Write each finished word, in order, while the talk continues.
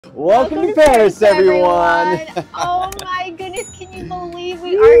Welcome to Paris, everyone. Oh my goodness, can you believe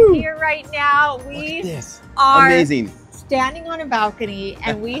we are here right now? We are amazing. Standing on a balcony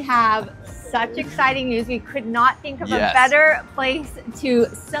and we have such exciting news. We could not think of a better place to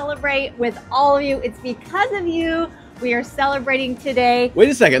celebrate with all of you. It's because of you we are celebrating today. Wait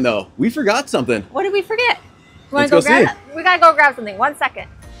a second though, we forgot something. What did we forget? You wanna go grab it? We gotta go grab something. 1 second.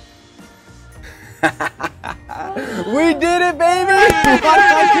 We did it, baby!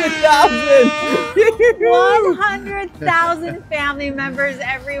 100,000 family members,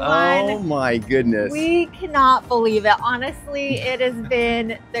 everyone. Oh my goodness. We cannot believe it. Honestly, it has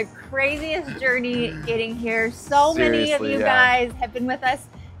been the craziest journey getting here. So many of you guys have been with us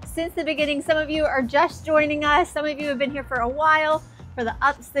since the beginning. Some of you are just joining us. Some of you have been here for a while. For the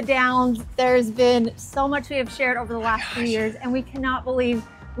ups, the downs, there's been so much we have shared over the last few years, and we cannot believe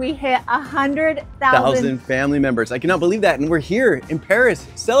we hit 100,000 family members. I cannot believe that, and we're here in Paris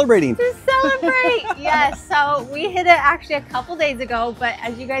celebrating. To celebrate, yes. So we hit it actually a couple days ago, but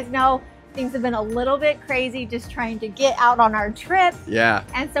as you guys know, things have been a little bit crazy just trying to get out on our trip. Yeah.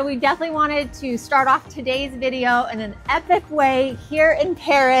 And so we definitely wanted to start off today's video in an epic way here in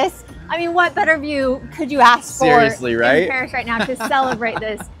Paris. I mean, what better view could you ask for in Paris right now to celebrate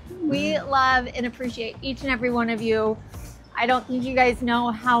this? We love and appreciate each and every one of you. I don't think you guys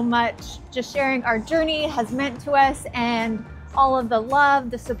know how much just sharing our journey has meant to us and all of the love,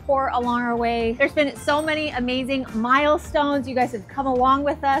 the support along our way. There's been so many amazing milestones you guys have come along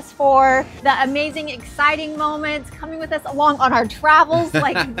with us for, the amazing, exciting moments, coming with us along on our travels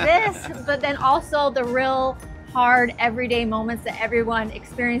like this, but then also the real hard everyday moments that everyone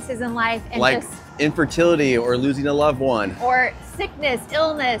experiences in life, and like just infertility or losing a loved one or sickness,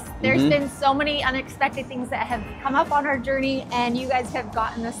 illness. There's been so many unexpected things that have come up on our journey, and you guys have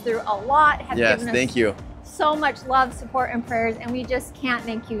gotten us through a lot, have given us thank you so much love, support, and prayers, and we just can't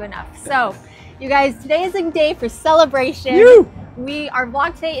thank you enough. So you guys, today is a day for celebration. Our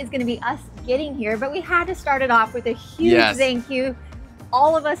vlog today is going to be us getting here, but we had to start it off with a huge thank you.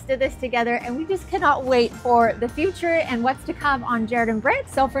 All of us did this together, and we just cannot wait for the future and what's to come on Jared and Britt.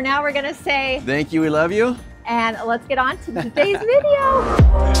 So for now, we're gonna say thank you, we love you, and let's get on to today's video.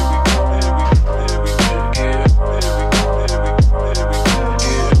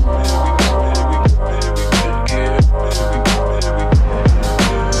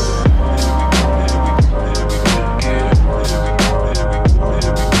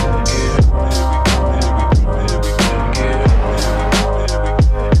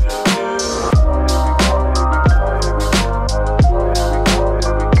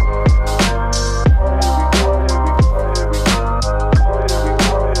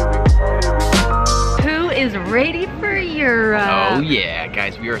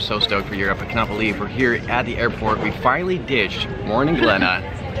 Guys, we are so stoked for Europe. I cannot believe we're here at the airport. We finally ditched Warren and Glenna.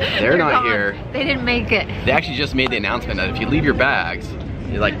 They're not here. They didn't make it. They actually just made the announcement that if you leave your bags,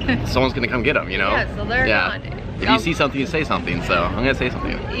 you're like, someone's gonna come get them, you know? Yeah, so they're gone. If you see something, you say something, so I'm gonna say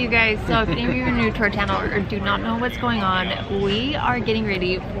something. You guys, so if any of you are new to our channel or do not know what's going on, we are getting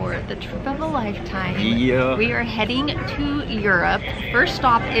ready for the trip of a lifetime. Yeah. We are heading to Europe. First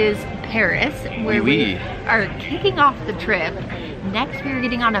stop is Paris, where we are kicking off the trip. Next, we are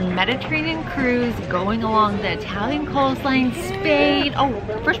getting on a Mediterranean cruise, going along the Italian coastline, Spain. Oh,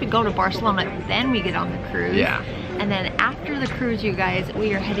 first we go to Barcelona, then we get on the cruise. Yeah. And then after the cruise, you guys,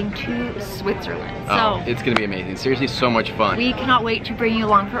 we are heading to Switzerland. Oh, it's gonna be amazing. Seriously, so much fun. We cannot wait to bring you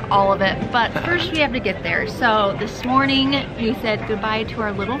along for all of it. But first, we have to get there. So this morning, we said goodbye to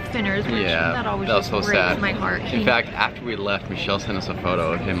our little Finners, which that always just breaks my heart. In fact, after we left, Michelle sent us a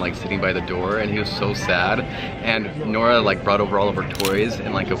photo of him like sitting by the door, and he was so sad. And Nora like brought over all of her toys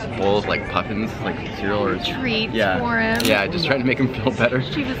and like a bowl of like puffins, like cereal or treats for him. Yeah, just trying to make him feel better.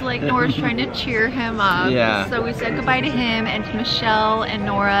 She was like, Nora's trying to cheer him up. Yeah. So we said goodbye to him and to Michelle and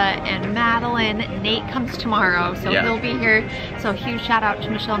Nora and Madeline. Nate comes tomorrow, so he'll be here. So huge shout out to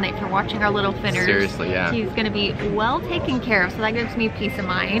Michelle and Nate for watching our little Finners. Seriously, yeah. He's gonna be well taken care of, so that gives me peace of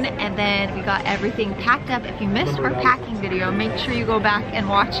mind. And then we got everything packed up. If you missed our packing video, make sure you go back and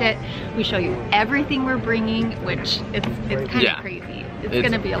watch it. We show you everything we're bringing, which it's kind of crazy. It's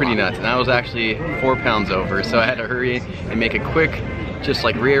gonna be pretty nuts. And I was actually 4 pounds over, so I had to hurry and make a quick just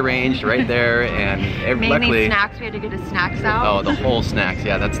like rearranged right there, and luckily snacks. We had to get his snacks out. Oh, the whole snacks.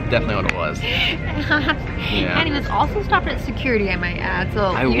 Yeah, that's definitely what it was. Yeah. And he was also stopped at security, I might add.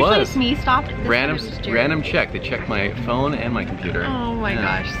 So usually it's me stopped. Random check. They checked my phone and my computer. Oh my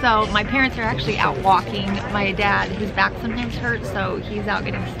gosh. So my parents are actually out walking. My dad, his back sometimes hurts, so he's out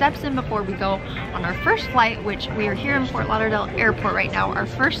getting steps in before we go on our first flight, which we are here in Fort Lauderdale Airport right now. Our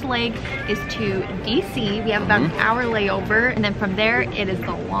first leg is to DC. We have about an hour layover, and then from there it is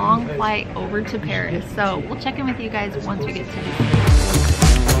the long flight over to Paris. So we'll check in with you guys once we get to it.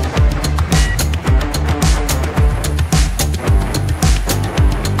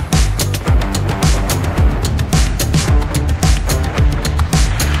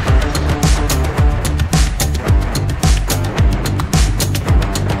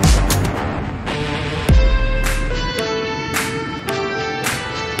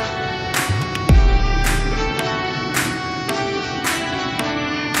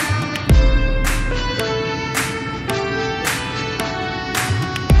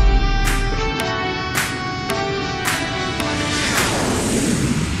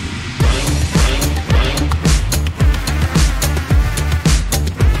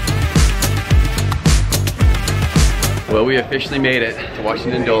 Well, we officially made it to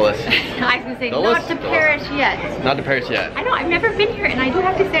Washington Dulles. I was gonna say, not to Paris yet. Not to Paris yet. I know, I've never been here, and I do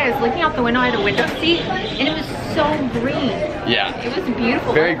have to say, I was looking out the window, I had a window seat, and it was so green. Yeah. It was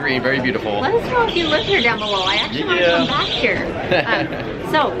beautiful. Very green, very beautiful. Let us know if you live here down below. I actually want to come back here.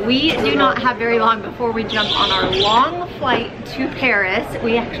 So we do not have very long before we jump on our long flight to Paris.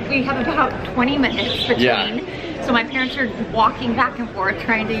 We have about 20 minutes between. Yeah. So my parents are walking back and forth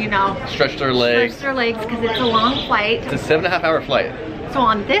trying to, you know, stretch their legs because it's a long flight. It's a 7.5-hour flight. So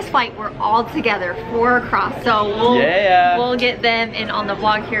on this flight, we're all together, 4 across. So we'll get them in on the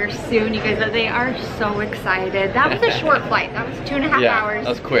vlog here soon. You guys, they are so excited. That was a short flight. That was 2.5 hours. That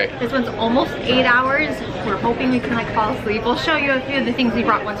was quick. This one's almost 8 hours. We're hoping we can like fall asleep. We'll show you a few of the things we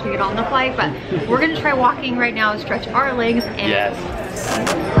brought once we get on the flight, but we're gonna try walking right now, stretch our legs, and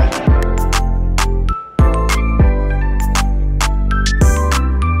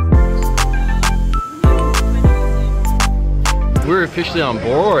we're officially on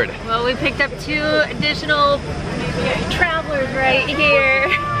board. Well, we picked up 2 additional travelers right here.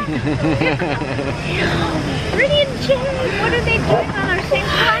 Britt and Jay, what are they doing on our same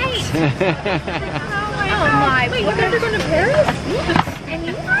flight? Oh my, wait, you're never going to Paris? And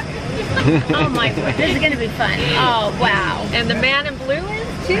you are? Oh my, this is going to be fun. Oh wow. And the man in blue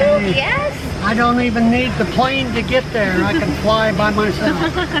is too? Yes. I don't even need the plane to get there. I can fly by myself.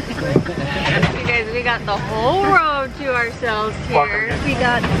 You guys, we got the whole road to ourselves here. We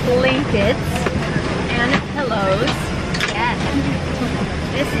got blankets and pillows. Yes.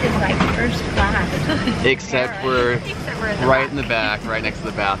 This is like first class. Except we're right in the back, right next to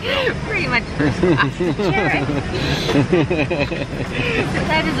the bathroom. Pretty much first class. Jared.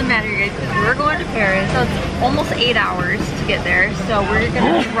 That doesn't matter, you guys, because we're going to Paris. So it's almost 8 hours to get there. So we're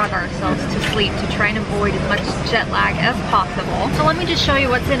going to drug ourselves to sleep to try and avoid as much jet lag as possible. So let me just show you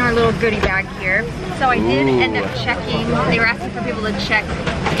what's in our little goodie bag here. So I did end up checking. They were asking for people to check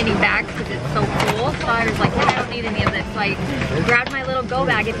any bags because it's so cool. So I was like, yeah, I don't need any of this. So I grabbed my little go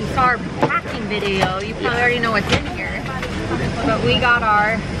bag. If you saw our packing video, you probably already know what's in here. But we got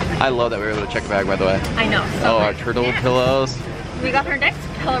our... I love that we were able to check the bag, by the way. I know. So our turtle pillows. We got our next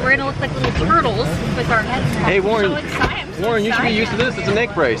pillow. We're gonna look like little turtles with our heads. Hey Warren, Warren, you should be used to this. It's a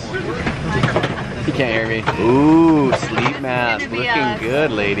neck brace. You can't hear me. Ooh, sleep mask. Looking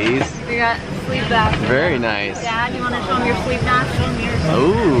good, ladies. We got sleep mask. Very nice. Dad, you want to show them your sleep mask?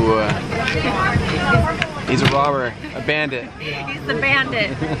 Ooh. He's a robber, a bandit. He's the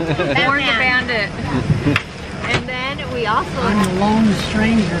bandit. Warren's a bandit. And then we also... I'm a lone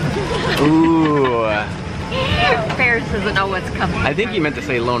stranger. Ooh. Ferris doesn't know what's coming. I think you meant to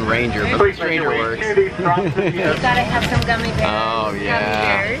say Lone Ranger, but stranger works. We gotta have some gummy bears. Oh,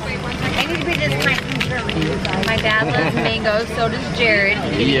 yeah. Gummy bears. I need to be this nice and German. My dad loves mangoes, so does Jared.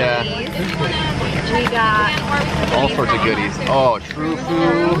 Yeah. We got all sorts of goodies. Oh, true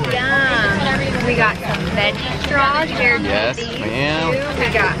food. Yum. We got some veggie straws. Jared yes, these ma'am. We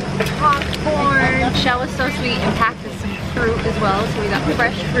got popcorn. Shell is so sweet and packed with some fruit as well, so we got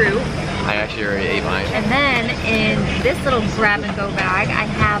fresh fruit. I actually already ate mine. And then in this little grab and go bag, I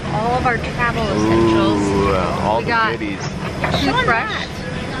have all of our travel essentials. Ooh, all we the got goodies. Toothbrush.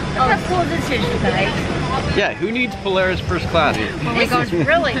 Oh, how cool this is, you guys. Yeah, who needs Polaris first class? When we go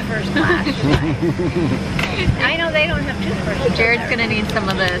really first class. I know they don't have toothbrushes. Jared's gonna need some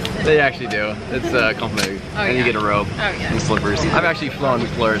of this. They actually do. It's complimentary. Oh, and you get a robe and slippers. I've actually flown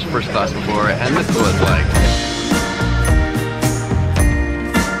Polaris first class before, and this is what it's like.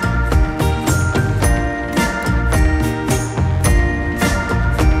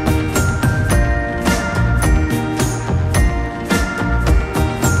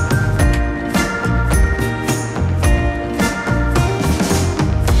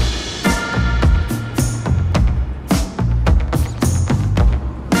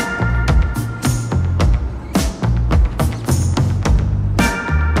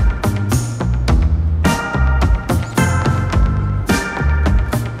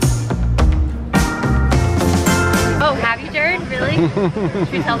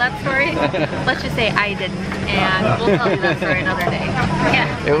 Should we tell that story? Let's just say I didn't, and we'll tell you that story another day.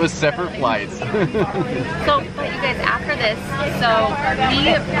 Yeah. It was separate flights. So, but you guys, after this, so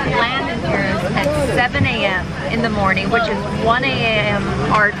we landed here at 7 a.m. in the morning, which is 1 a.m.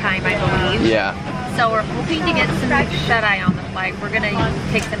 our time, I believe. Yeah. So we're hoping to get some shut-eye on the flight. We're gonna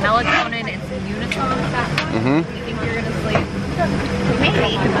take some melatonin and some Unicorn. You think you're gonna sleep?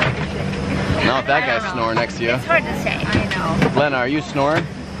 Maybe. Not if that guy's snoring next to you. It's hard to say. I know. Lena, are you snoring?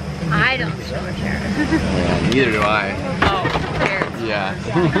 I don't snore, Sharon. Yeah, neither do I. Oh, there. Yeah.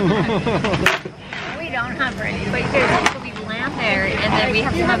 We don't have any. But you guys, so we land there, and then we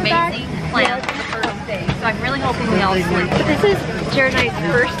have some amazing plans for the first day. So I'm really hoping we all sleep. This is Jared and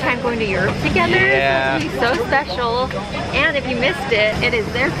I's first time going to Europe together. Yeah. So it's gonna be so special. And if you missed it, it is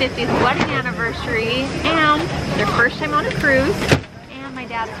their 50th wedding anniversary and their first time on a cruise. My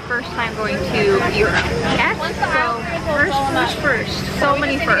dad's first time going to Europe. Yes. So first. So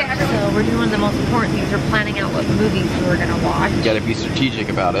many firsts. So we're doing the most important things. We're planning out what movies we're gonna watch. You gotta be strategic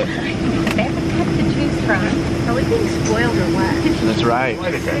about it. They have a cup to choose from. Are we being spoiled or what? That's right.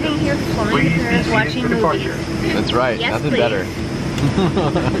 Sitting here flying Paris watching movies. That's right. Yes, Nothing please. better.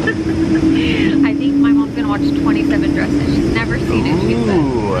 I think my mom's gonna watch 27 Dresses. She's never seen it, she said.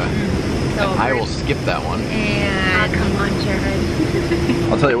 Ooh. So I will skip that one. And come on, Jared.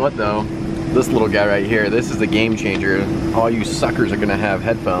 I'll tell you what though, this little guy right here, this is the game changer. All you suckers are gonna have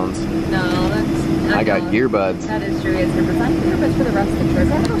headphones. No, that's... I got earbuds. That is true. It's earbuds for the rest of the trip. Does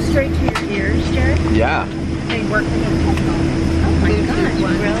that go straight to your ears, Jared? Yeah. They work with headphones. Oh my gosh,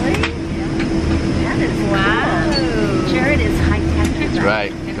 really? That is wow. Jared is high tech. That's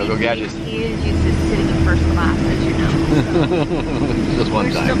right. Go gadgets. He is used to sitting in first class, as you know. Just one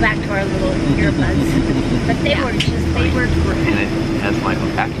We're time. still back to our little earbuds. But they work great. And it has like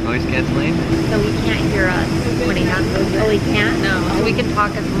active noise canceling. So he can't hear us when he has those. Oh, he can't? No. So we can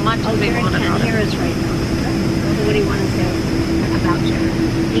talk as much as we want about it. He can't hear us right now. So what do you want to say about Jared?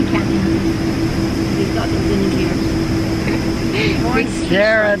 He can't hear us. He's got those in his ears.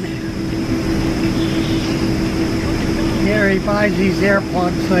 Jared. Here he buys these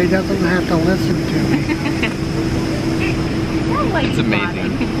earplugs so he doesn't have to listen to me. It's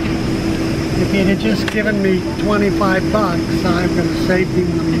amazing. If he'd have just given me 25 bucks, I would have saved him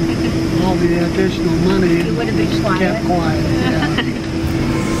all the additional money and would have been quiet. kept quiet. Yeah.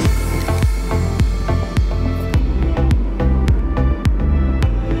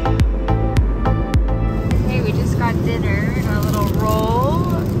 Hey, we just got dinner, a little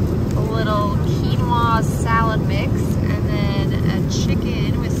roll, a little quinoa salad mix, and then a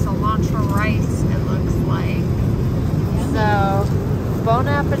chicken with cilantro rice, it looks like. So, bon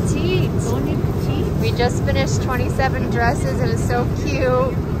appetit. Bon appetit. We just finished 27 Dresses and it's so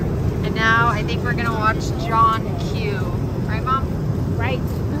cute. And now I think we're gonna watch John Q. Right, Mom? Right.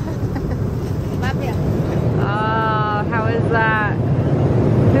 Love you. Oh, how is that?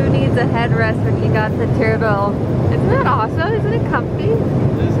 Who needs a headrest when you got the turtle? Isn't that awesome? Isn't it comfy?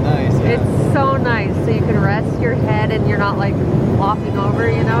 It's nice, yeah. It's so nice. So you can rest your head and you're not like flopping over,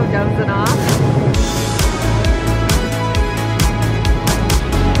 you know, dozing off.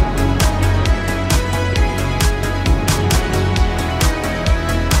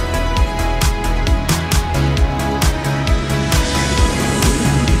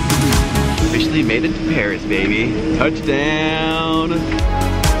 Officially made it to Paris, baby. Touchdown!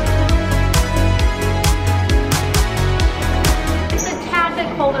 It's a tad bit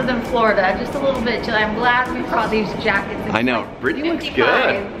colder than Florida, just a little bit chilly. I'm glad we brought these jackets. It's I know, like Brittany looks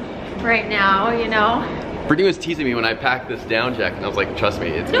 55 good. right now, you know. Brittany was teasing me when I packed this down jacket, and I was like, trust me,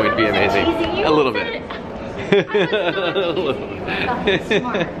 it's going to be amazing. A little bit. A little bit.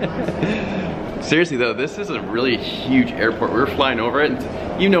 Seriously though, this is a really huge airport. We were flying over it, and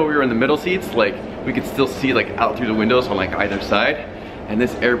even though we were in the middle seats, like we could still see like out through the windows on like either side. And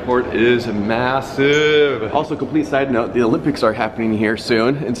this airport is massive. Also, complete side note, the Olympics are happening here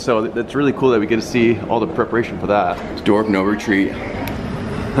soon, and so that's really cool that we get to see all the preparation for that. It's door of no retreat.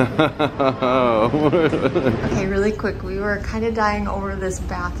 Okay, really quick, we were kind of dying over this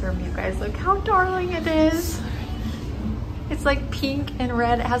bathroom, you guys. Look how darling it is. It's like pink and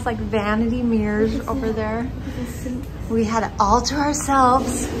red. It has like vanity mirrors over there. We had it all to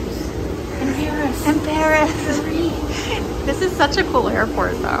ourselves. In Paris. This is such a cool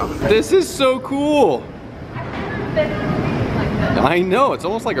airport though. This is so cool. I know, it's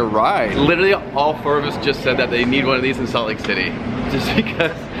almost like a ride. Literally all four of us just said that they need one of these in Salt Lake City. just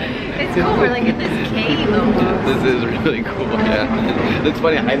because it's cool. We're like in this cave almost. This is really cool, yeah. It's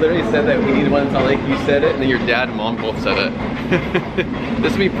funny, I literally said that we needed one in Salt Lake, you said it, and then your dad and mom both said it.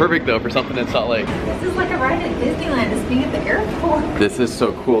 This would be perfect though for something in Salt Lake. This is like a ride at Disneyland, just being at the airport. This is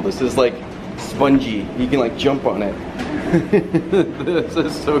so cool. This is like spongy. You can like jump on it. This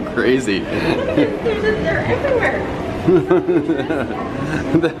is so crazy. They're everywhere.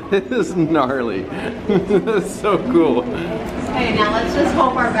 That is gnarly. That's so cool. Okay, now let's just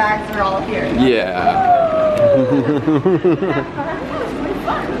hope our bags are all here. Yeah.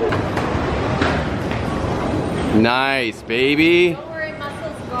 Nice, baby. Don't worry,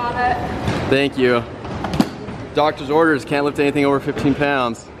 muscles got it. Thank you. Doctor's orders, can't lift anything over 15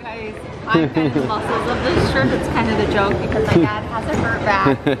 pounds. Guys, I'm kind of the muscles of this shirt. It's kind of the joke because my dad has a hurt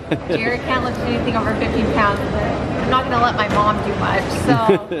back. Jared can't lift anything over 15 pounds. But I'm not going to let my mom do much, so.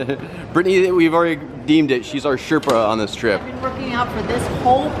 Brittany, we've already deemed it. She's our Sherpa on this trip. I've been working out for this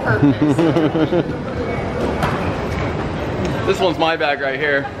whole purpose. This one's my bag right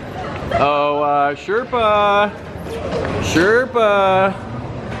here. Oh, Sherpa. Sherpa.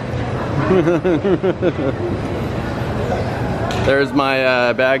 There's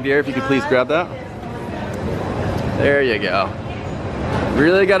my bag, dear. If you could please grab that. There you go.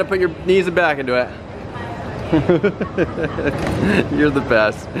 Really got to put your knees and back into it. You're the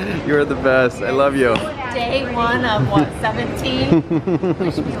best. You're the best. I love you. Day one of what, 17?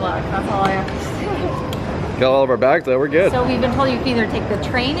 Wish me luck. That's all I have to say. Got all of our bags though. We're good. So we've been told you can either take the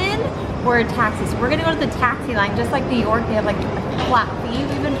train in or a taxi. So we're going to go to the taxi line. Just like New York, they have like a flat fee,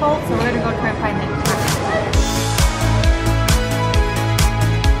 we've been told. So we're going to go try and find the taxi.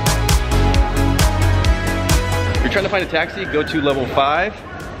 If you're trying to find a taxi, go to level 5.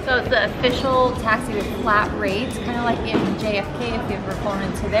 So it's the official taxi with flat rates, kind of like in JFK if you've ever flown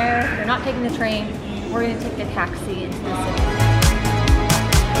into there. If you're not taking the train, we're going to take the taxi into the city.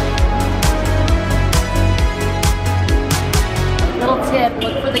 Little tip,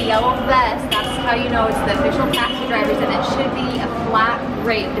 look for the yellow vest. That's how you know it's the official taxi drivers, and it should be a flat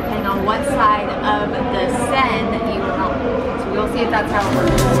rate depending on what side of the Seine that you are on. So we'll see if that's how it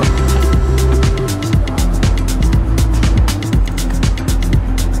works.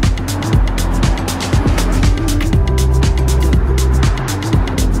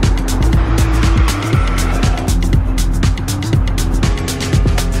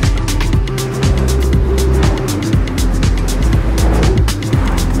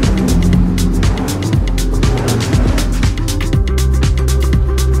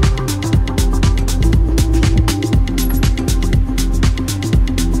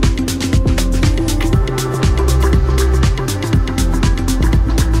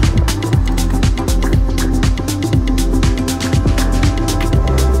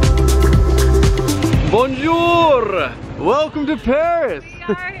 Bonjour! Welcome to Paris! We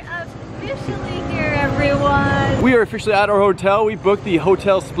are officially here, everyone! We are officially at our hotel. We booked the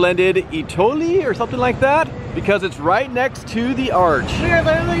Hotel Splendid Itoli or something like that because it's right next to the arch. We are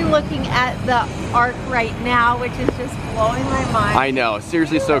literally looking at the arc right now, which is just blowing my mind. I know,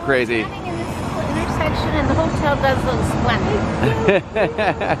 seriously so crazy. Standing in this intersection and the hotel does look splendid.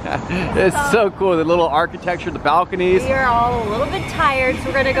 It's so cool, the little architecture, the balconies. We are all a little bit tired, so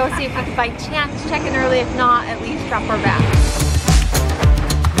we're gonna go see if we can by chance check in early. If not, at least drop our bags.